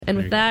And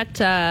with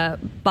that,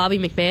 Bobby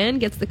McMahon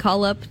gets the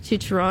call up to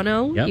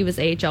Toronto. Yep. He was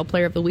AHL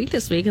Player of the Week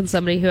this week, and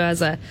somebody who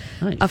has a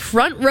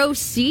front row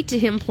seat to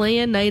him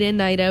playing night in,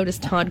 night out is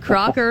Todd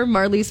Crocker,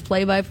 Marlies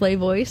play-by-play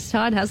voice.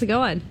 Todd, how's it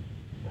going?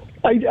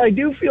 I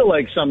do feel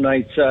like some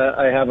nights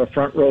I have a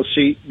front row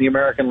seat in the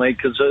American League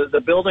because the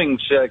buildings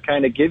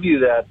kind of give you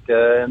that.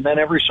 And then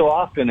every so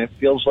often it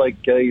feels like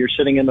you're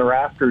sitting in the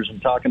rafters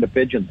and talking to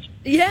pigeons.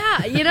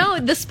 Yeah,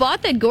 the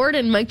spot that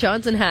Gordon Mike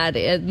Johnson had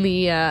in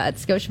the at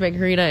Scotiabank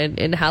Arena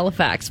in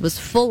Halifax was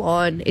full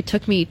on. It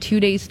took me 2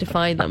 days to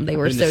find them. They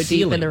were so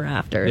deep in the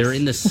rafters. They're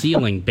in the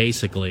ceiling,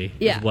 basically.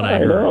 Yeah, is what I I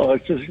heard. know.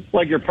 It's just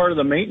like you're part of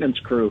the maintenance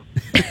crew.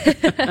 Bobby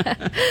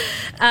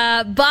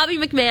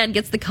McMahon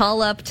gets the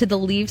call up to the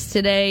Leafs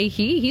today.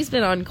 He's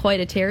been on quite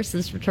a tear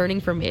since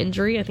returning from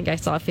injury. I think I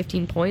saw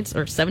 15 points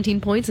or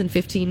 17 points in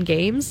 15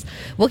 games.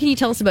 What can you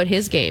tell us about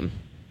his game?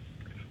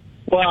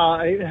 Well,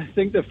 I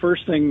think the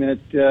first thing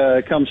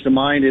that comes to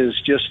mind is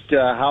just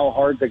how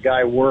hard the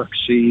guy works.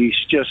 He's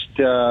just,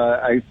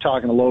 I'm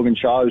talking to Logan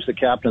Shaw, who's the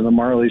captain of the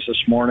Marlies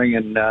this morning,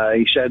 and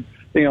he said,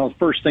 the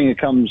first thing that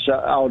comes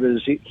out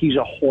is he's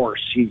a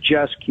horse. He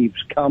just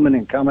keeps coming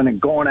and coming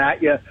and going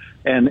at you,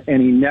 and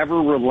he never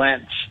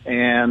relents.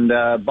 And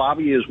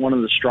Bobby is one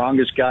of the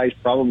strongest guys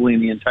probably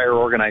in the entire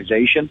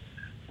organization.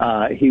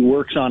 He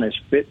works on his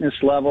fitness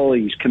level.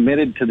 He's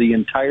committed to the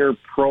entire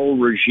pro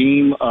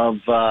regime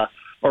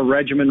or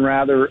regimen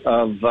rather,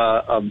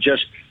 of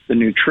just the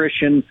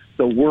nutrition,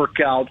 the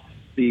workout.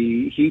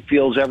 He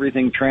feels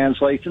everything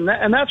translates,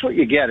 and that's what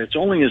you get. It's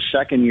only his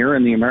second year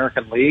in the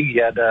American League. He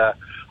had a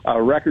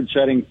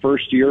record-setting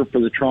first year for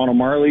the Toronto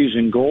Marlies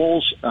in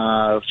goals,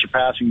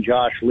 surpassing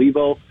Josh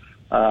Levo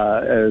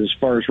as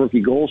far as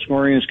rookie goal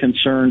scoring is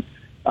concerned.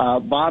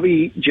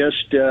 Bobby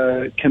just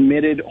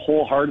committed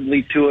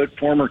wholeheartedly to it.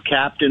 Former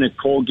captain at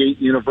Colgate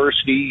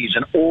University. He's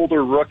an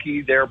older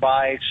rookie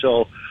thereby,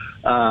 so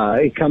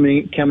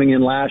coming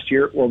in last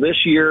year. Well,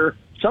 this year,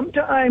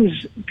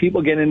 sometimes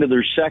people get into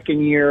their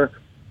second year.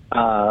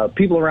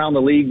 People around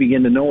the league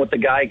begin to know what the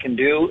guy can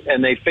do,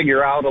 and they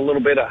figure out a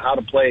little bit of how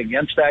to play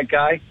against that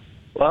guy.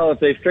 Well, if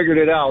they figured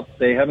it out,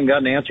 they haven't got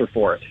an answer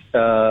for it.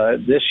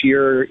 This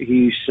year,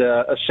 he's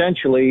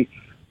essentially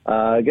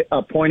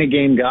a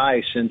point-a-game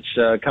guy since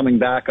coming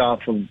back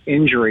off of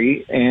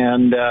injury,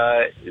 and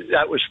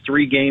that was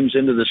 3 games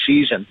into the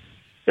season.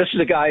 This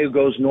is a guy who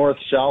goes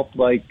north-south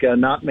like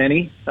not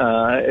many,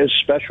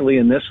 especially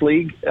in this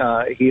league.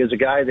 He is a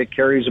guy that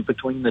carries it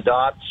between the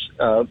dots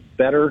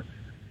better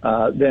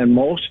than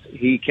most.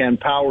 He can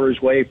power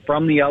his way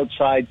from the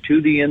outside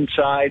to the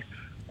inside.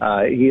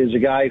 He is a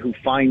guy who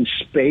finds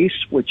space,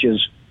 which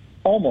is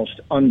almost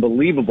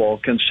unbelievable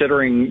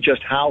considering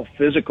just how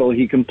physical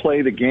he can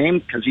play the game,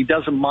 because he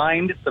doesn't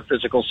mind the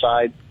physical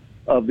side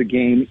of the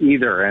game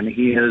either. And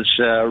he has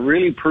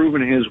really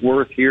proven his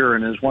worth here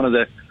and is one of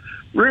the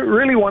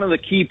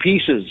key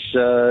pieces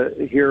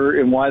here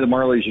in why the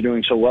Marlies are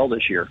doing so well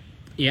this year.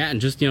 Yeah,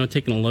 and just,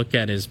 taking a look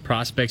at his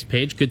prospects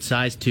page, good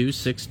size too,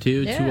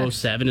 6'2",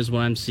 207 is what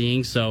I'm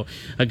seeing. So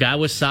a guy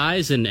with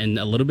size and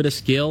a little bit of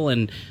skill,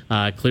 and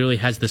clearly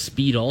has the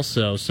speed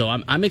also. So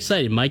I'm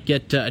excited. Might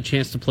get a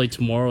chance to play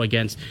tomorrow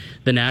against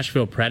the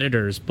Nashville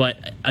Predators.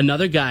 But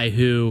another guy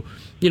who,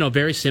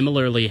 very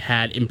similarly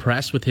had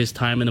impressed with his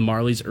time in the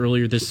Marlies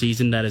earlier this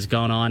season that has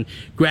gone on,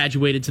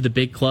 graduated to the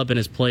big club, and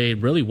has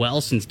played really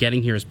well since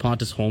getting here is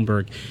Pontus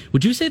Holmberg.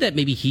 Would you say that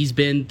maybe he's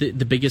been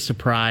the biggest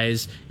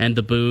surprise and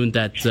the boon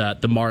that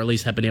the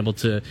Marlies have been able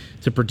to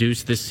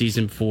produce this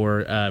season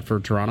for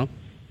Toronto?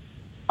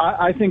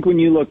 I think when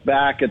you look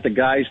back at the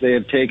guys they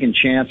have taken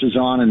chances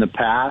on in the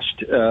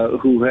past,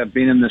 who have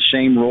been in the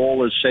same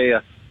role as, say,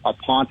 a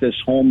Pontus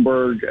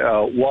Holmberg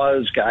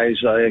was, guys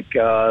like,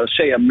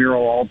 say, a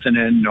Miro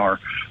Aaltonen or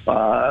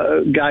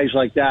guys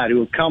like that who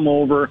have come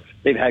over.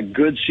 They've had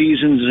good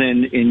seasons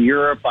in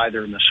Europe,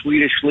 either in the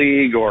Swedish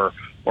league or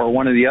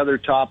one of the other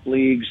top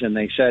leagues, and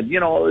they said,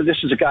 this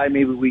is a guy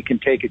maybe we can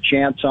take a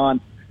chance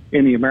on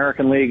in the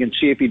American League and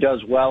see if he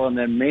does well, and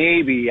then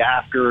maybe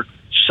after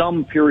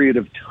some period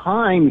of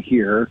time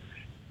here,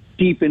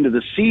 deep into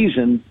the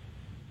season,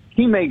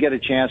 he may get a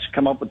chance to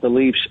come up with the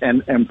Leafs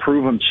and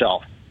prove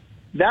himself.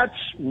 That's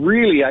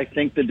really, I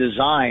think, the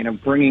design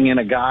of bringing in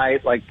a guy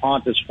like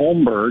Pontus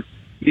Holmberg.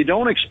 You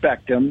don't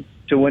expect him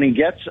to, when he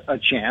gets a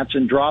chance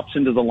and drops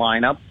into the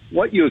lineup,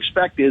 what you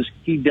expect is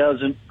he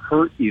doesn't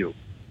hurt you.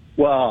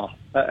 Well,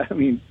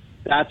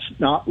 that's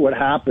not what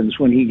happens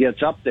when he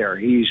gets up there.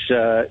 He's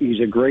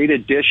a great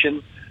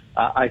addition.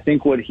 I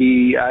think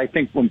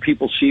when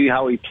people see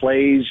how he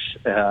plays,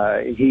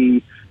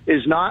 he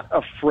is not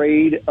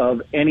afraid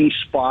of any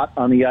spot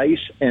on the ice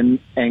and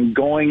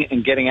going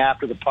and getting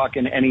after the puck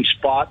in any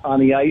spot on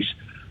the ice.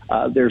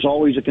 There's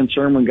always a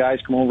concern when guys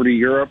come over to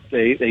Europe.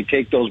 They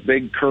take those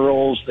big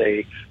curls.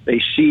 They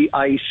see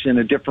ice in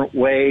a different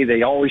way.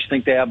 They always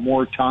think they have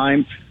more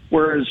time.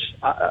 Whereas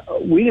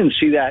we didn't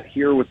see that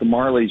here with the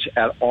Marlies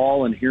at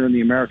all, and here in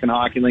the American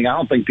Hockey League, I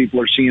don't think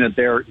people are seeing it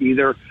there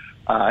either.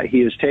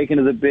 He is taken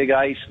to the big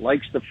ice,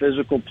 likes the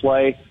physical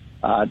play,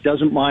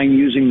 doesn't mind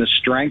using the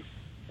strength.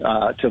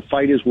 to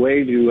fight his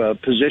way to a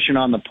position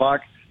on the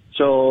puck.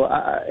 So,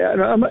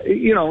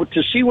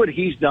 to see what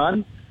he's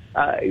done,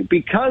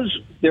 because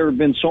there have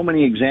been so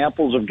many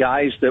examples of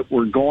guys that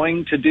were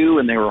going to do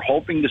and they were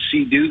hoping to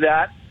see do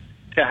that,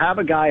 to have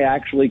a guy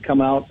actually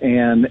come out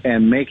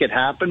and make it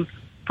happen,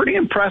 pretty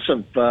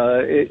impressive.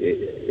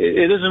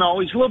 It isn't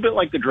always a little bit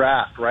like the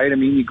draft, right? I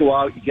mean, you go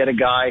out, you get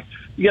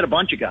a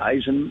bunch of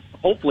guys, and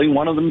hopefully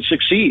one of them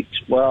succeeds.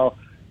 Well,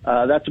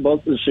 that's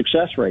about the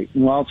success rate.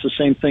 And well, it's the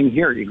same thing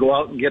here. You go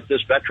out and get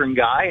this veteran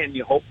guy, and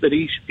you hope that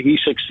he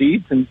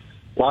succeeds. And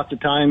lots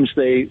of times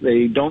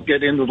they don't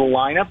get into the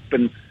lineup.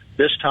 And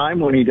this time,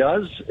 when he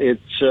does,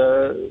 it's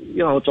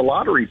a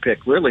lottery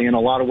pick, really, in a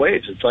lot of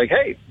ways. It's like,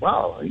 hey,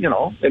 well,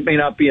 it may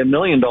not be $1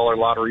 million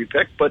lottery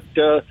pick, but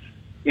it's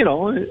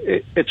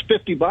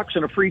 $50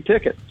 and a free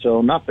ticket,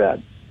 so not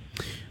bad.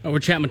 We're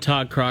chatting with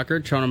Todd Crocker,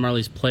 Toronto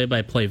Marlies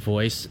play-by-play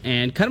voice,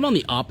 and kind of on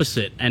the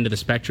opposite end of the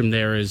spectrum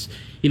there is,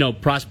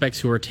 prospects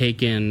who are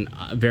taken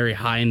very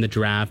high in the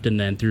draft and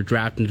then through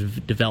draft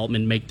and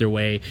development make their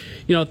way,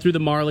 through the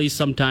Marlies,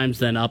 sometimes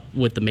then up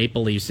with the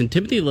Maple Leafs. And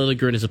Timothy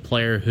Liljegren is a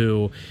player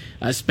who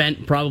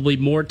spent probably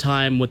more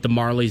time with the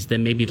Marlies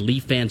than maybe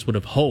Leaf fans would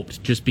have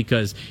hoped, just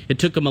because it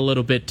took him a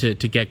little bit to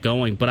get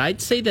going. But I'd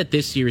say that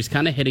this year he's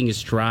kind of hitting his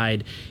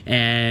stride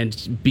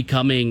and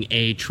becoming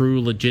a true,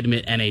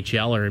 legitimate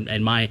NHLer.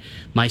 And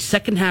my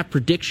second half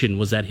prediction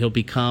was that he'll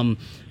become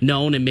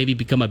known and maybe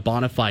become a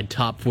bona fide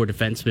top 4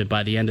 defenseman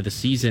by the end of the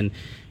season.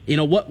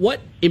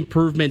 What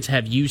improvements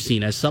have you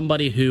seen as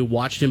somebody who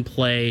watched him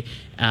play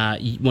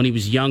when he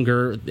was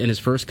younger in his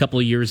first couple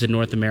of years in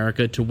North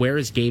America to where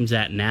his game's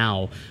at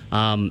now?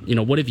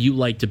 What have you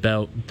liked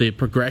about the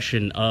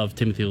progression of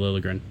Timothy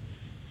Liljegren?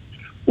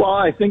 Well,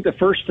 I think the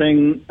first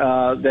thing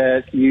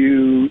that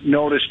you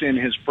noticed in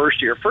his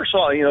first year, first of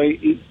all,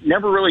 he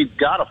never really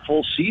got a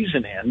full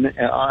season in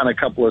on a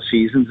couple of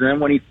seasons. And then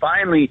when he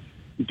finally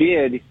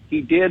did,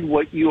 he did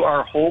what you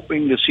are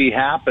hoping to see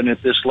happen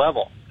at this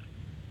level.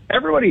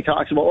 Everybody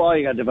talks about,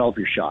 you got to develop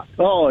your shot.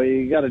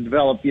 You got to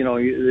develop,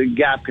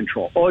 gap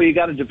control. You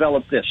got to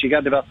develop this. You got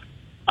to develop.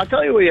 I'll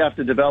tell you what you have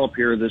to develop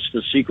here. This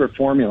the secret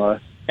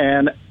formula.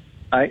 And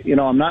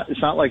I'm not.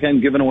 It's not like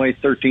I'm giving away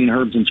 13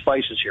 herbs and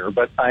spices here.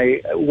 But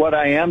what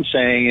I am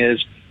saying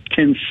is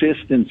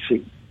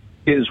consistency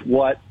is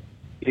what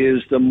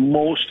is the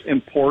most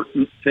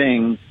important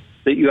thing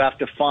that you have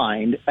to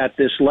find at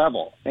this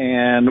level.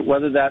 And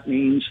whether that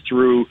means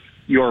through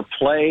your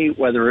play,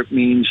 whether it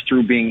means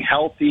through being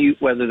healthy,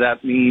 whether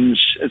that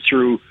means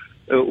through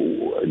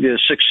the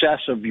success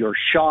of your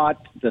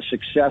shot, the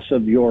success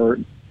of your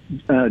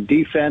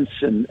defense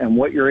and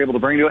what you're able to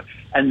bring to it.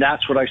 And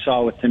that's what I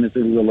saw with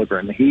Timothy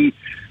Liljegren.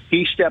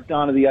 He stepped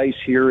onto the ice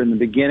here in the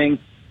beginning.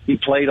 He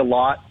played a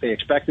lot. They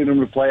expected him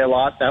to play a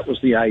lot. That was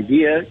the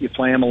idea. You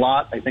play him a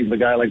lot. I think the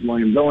guy like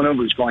William Villeneuve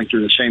is going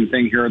through the same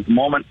thing here at the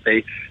moment.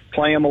 They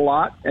play him a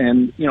lot.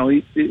 And,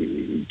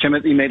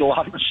 Timothy made a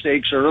lot of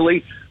mistakes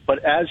early.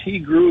 But as he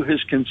grew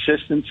his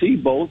consistency,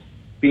 both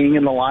being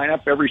in the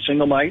lineup every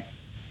single night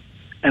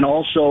and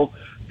also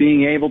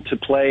being able to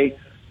play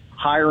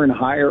higher and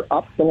higher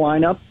up the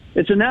lineup,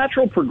 it's a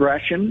natural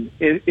progression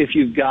if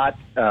you've got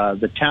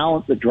the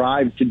talent, the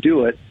drive to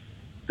do it.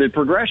 The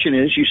progression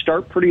is you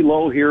start pretty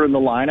low here in the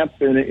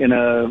lineup in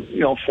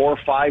a 4 or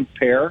 5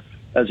 pair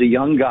as a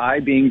young guy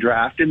being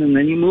drafted, and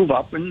then you move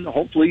up and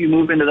hopefully you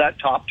move into that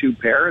top 2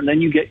 pair, and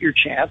then you get your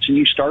chance and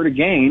you start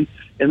again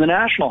in the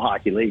National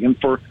Hockey League. And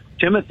for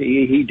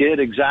Timothy, he did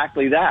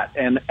exactly that.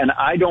 And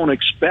I don't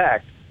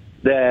expect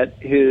that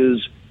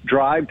his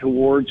drive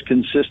towards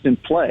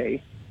consistent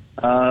play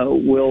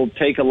will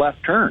take a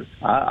left turn.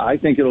 I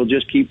think it'll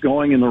just keep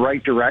going in the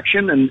right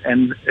direction,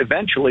 and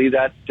eventually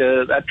that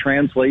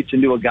translates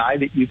into a guy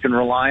that you can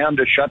rely on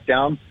to shut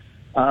down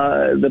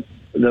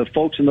the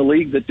folks in the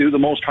league that do the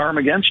most harm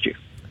against you.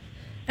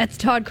 That's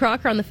Todd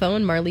Crocker on the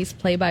phone, Marlies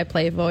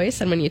play-by-play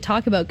voice. And when you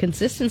talk about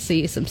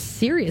consistency, some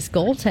serious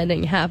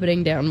goaltending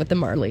happening down with the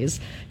Marlies.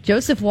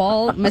 Joseph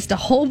Woll missed a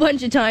whole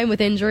bunch of time with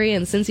injury,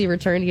 and since he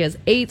returned, he has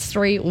 8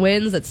 straight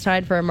wins. That's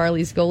tied for a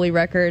Marlies goalie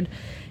record.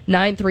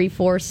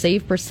 .934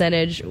 save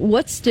percentage.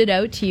 What stood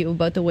out to you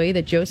about the way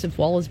that Joseph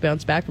Woll has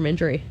bounced back from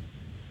injury?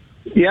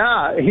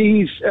 Yeah,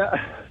 he's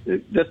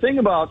the thing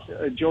about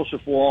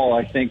Joseph Woll.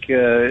 I think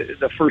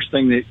the first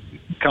thing that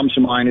comes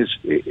to mind is,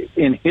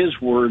 in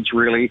his words,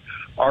 really,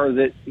 are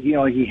that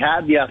he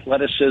had the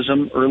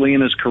athleticism early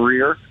in his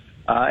career,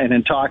 and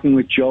in talking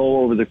with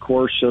Joe over the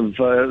course of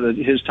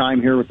his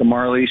time here with the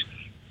Marlies,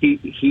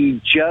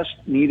 he just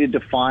needed to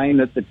find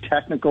that the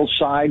technical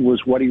side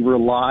was what he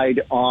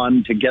relied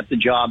on to get the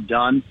job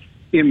done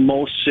in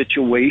most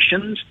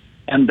situations,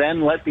 and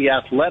then let the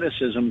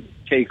athleticism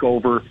take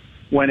over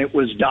when it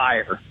was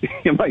dire.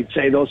 You might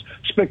say those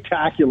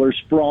spectacular,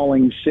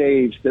 sprawling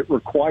saves that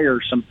require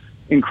some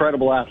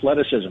incredible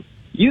athleticism.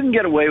 You can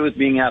get away with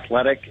being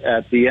athletic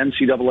at the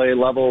NCAA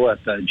level,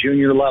 at the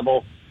junior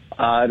level,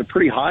 at a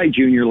pretty high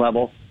junior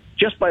level,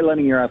 just by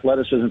letting your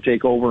athleticism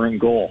take over in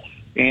goal.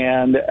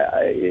 And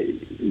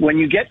when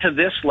you get to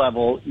this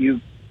level, you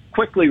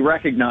quickly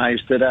recognize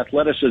that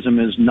athleticism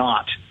is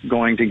not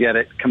going to get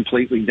it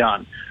completely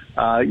done.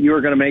 You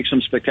are going to make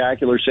some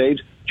spectacular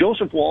saves.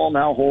 Joseph Woll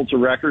now holds a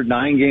record,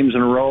 9 games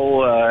in a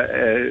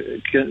row,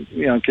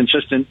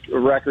 consistent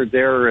record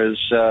there as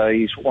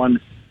he's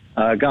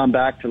gone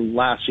back to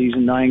last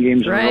season, 9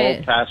 games in a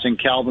row, passing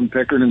Calvin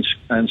Pickard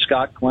and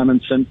Scott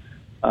Clemenson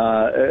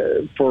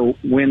for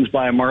wins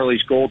by a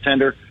Marlies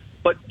goaltender.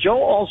 But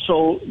Joe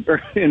also,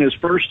 in his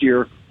first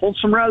year, holds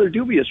some rather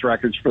dubious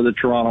records for the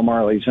Toronto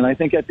Marlies. And I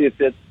think if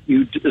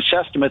you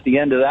assessed him at the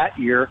end of that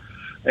year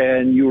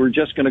and you were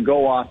just going to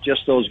go off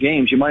just those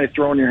games, you might have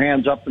thrown your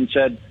hands up and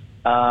said,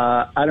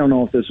 I don't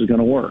know if this is going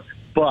to work.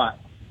 But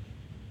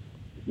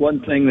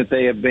one thing that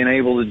they have been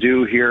able to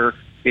do here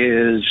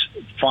is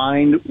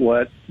find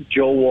what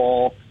Joe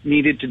Woll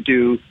needed to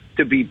do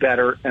to be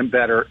better and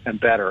better and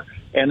better.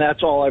 And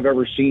that's all I've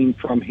ever seen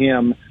from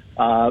him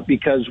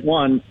because,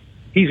 one,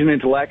 he's an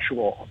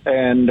intellectual,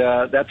 and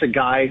that's a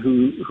guy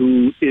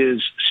who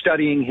is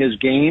studying his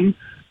game,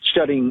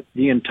 studying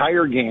the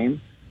entire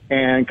game,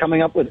 and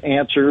coming up with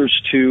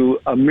answers to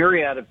a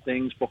myriad of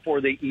things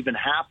before they even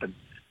happen.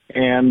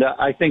 And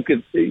I think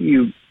that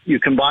you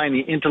combine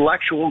the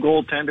intellectual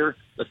goaltender,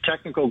 the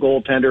technical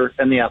goaltender,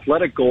 and the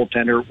athletic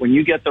goaltender. When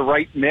you get the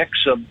right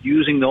mix of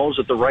using those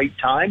at the right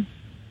time,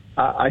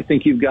 I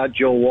think you've got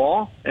Joe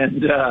Woll,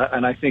 and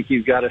I think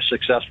you've got a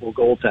successful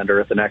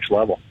goaltender at the next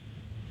level.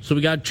 So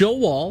we got Joe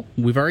Woll.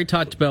 We've already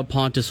talked about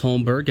Pontus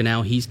Holmberg, and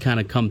now he's kind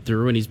of come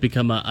through, and he's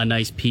become a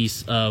nice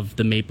piece of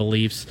the Maple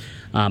Leafs.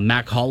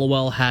 Mac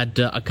Hollowell had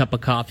a cup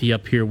of coffee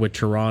up here with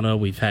Toronto.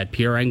 We've had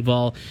Pierre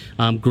Engvall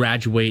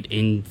graduate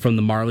from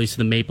the Marlies to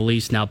the Maple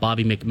Leafs. Now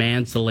Bobby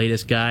McMahon's the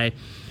latest guy.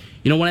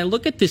 You know, when I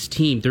look at this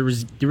team, there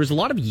was a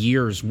lot of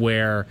years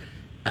where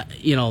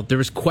there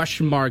was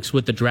question marks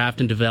with the draft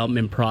and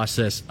development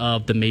process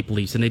of the Maple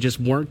Leafs, and they just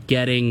weren't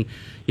getting,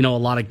 a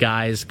lot of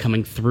guys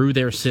coming through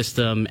their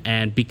system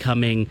and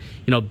becoming,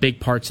 big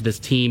parts of this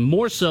team.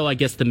 More so, I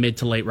guess, the mid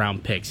to late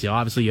round picks.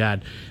 Obviously you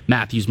had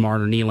Matthews,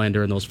 Marner,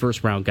 Nylander, and those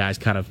first round guys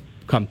kind of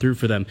come through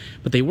for them,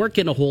 but they weren't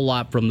getting a whole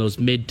lot from those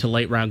mid to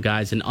late round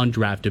guys and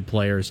undrafted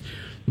players.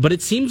 But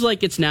it seems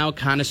like it's now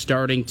kind of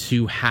starting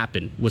to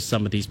happen with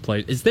some of these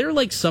players. Is there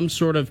like some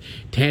sort of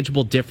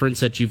tangible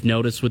difference that you've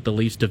noticed with the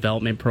Leafs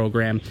development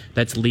program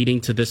that's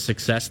leading to this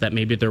success that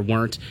maybe there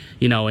weren't,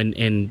 in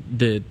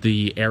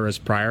the eras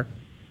prior?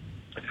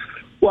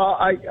 Well,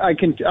 I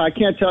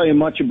can't tell you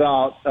much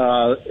about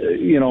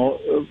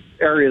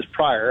areas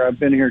prior. I've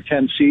been here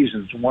 10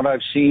 seasons, and what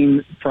I've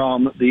seen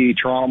from the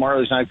Toronto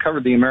Marlies, and I've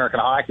covered the American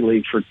Hockey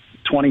League for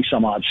 20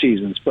 some odd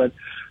seasons, but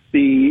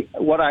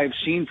what I've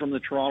seen from the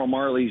Toronto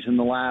Marlies in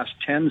the last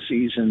 10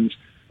 seasons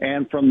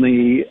and from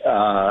the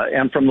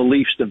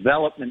Leafs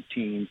development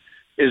team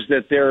is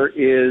that there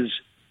is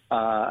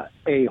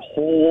a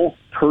whole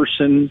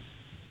person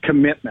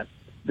commitment.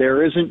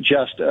 There isn't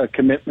just a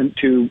commitment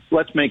to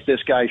let's make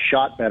this guy's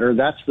shot better.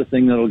 That's the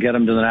thing that'll get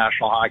him to the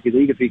National Hockey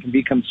League. If he can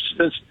be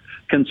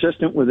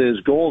consistent with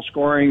his goal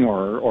scoring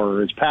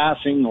or his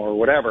passing or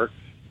whatever,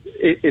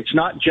 it's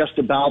not just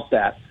about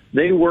that.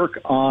 They work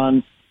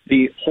on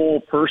the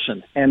whole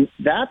person. And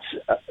that's,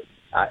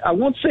 I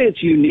won't say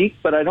it's unique,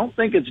 but I don't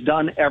think it's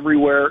done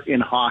everywhere in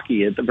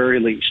hockey at the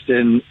very least.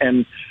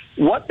 And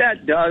what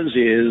that does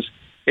is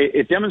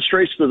it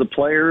demonstrates to the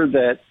player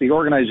that the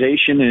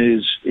organization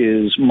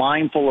is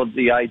mindful of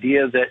the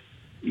idea that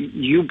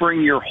you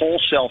bring your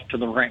whole self to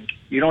the rink.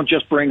 You don't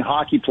just bring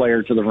hockey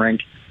player to the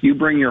rink. You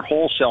bring your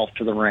whole self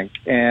to the rink.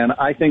 And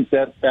I think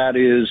that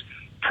is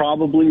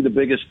probably the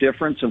biggest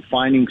difference of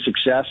finding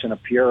success in a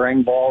Pierre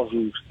Engvall,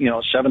 who's, a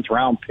 7th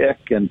round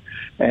pick. And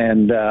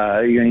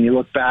you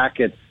look back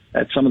at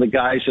some of the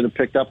guys that have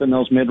picked up in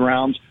those mid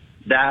rounds.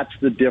 That's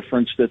the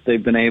difference that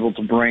they've been able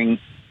to bring,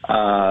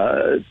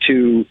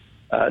 to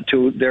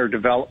their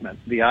development.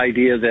 The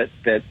idea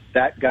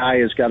that guy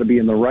has got to be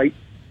in the right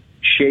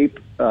shape,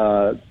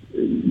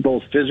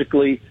 both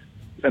physically,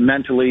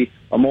 mentally,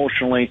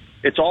 emotionally.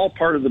 It's all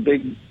part of the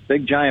big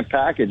giant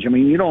package. I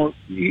mean,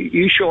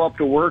 you show up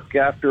to work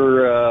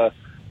after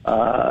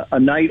a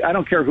night. I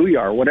don't care who you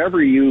are,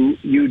 whatever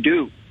you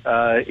do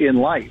in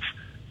life.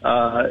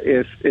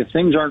 If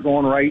things aren't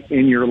going right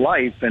in your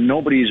life and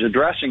nobody's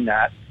addressing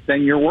that,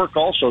 then your work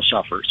also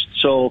suffers.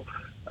 So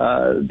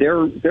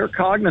they're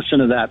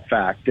cognizant of that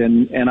fact,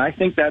 and I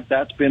think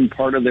that's been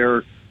part of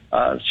their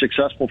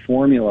successful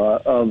formula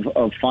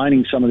of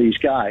finding some of these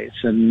guys.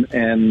 And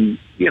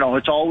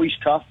it's always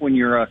tough when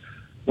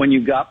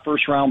you've got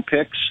first round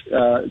picks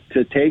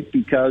to take,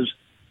 because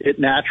it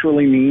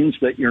naturally means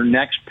that your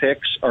next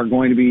picks are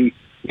going to be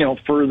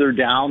further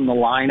down the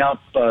lineup.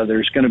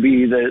 There's going to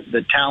be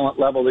the talent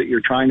level that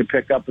you're trying to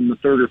pick up in the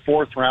 3rd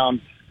or 4th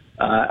round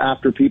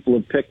after people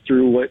have picked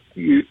through what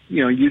you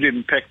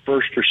didn't pick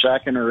 1st or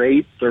 2nd or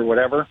 8th or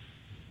whatever.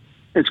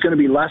 It's going to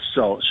be less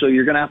so. So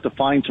you're going to have to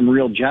find some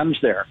real gems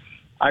there.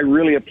 I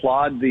really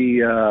applaud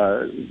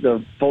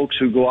the folks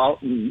who go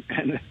out and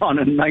on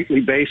a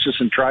nightly basis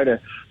and try to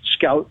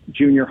scout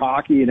junior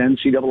hockey and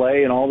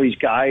NCAA and all these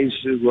guys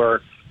who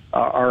are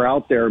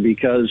out there,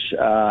 because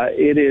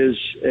it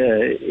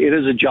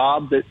is a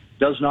job that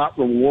does not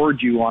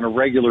reward you on a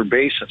regular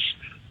basis.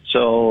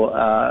 So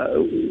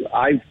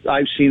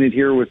I've seen it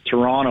here with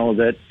Toronto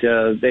that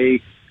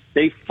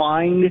they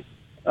find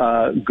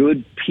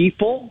good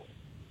people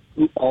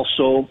who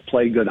also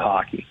play good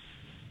hockey.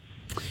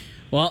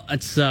 Well,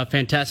 it's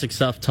fantastic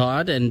stuff,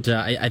 Todd, and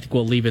I think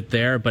we'll leave it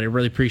there. But I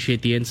really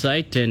appreciate the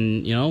insight,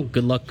 and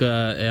good luck.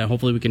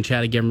 Hopefully, we can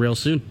chat again real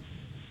soon.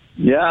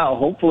 Yeah,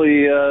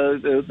 hopefully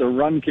the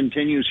run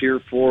continues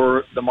here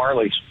for the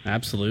Marlies.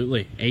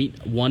 Absolutely,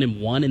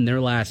 8-1-1 in their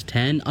last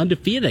 10,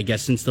 undefeated, I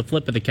guess, since the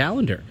flip of the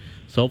calendar.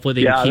 So hopefully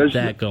they can keep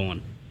that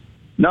going.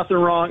 Nothing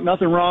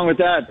wrong with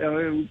that.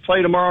 We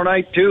play tomorrow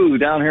night too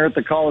down here at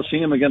the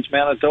Coliseum against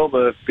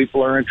Manitoba. If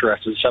people are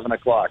interested,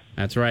 7:00.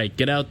 That's right.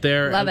 Get out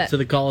there to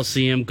the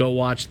Coliseum. Go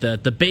watch the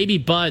baby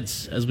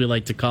buds, as we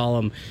like to call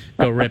them.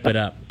 Go rip it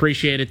up.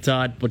 Appreciate it,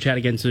 Todd. We'll chat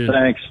again soon.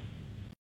 Thanks.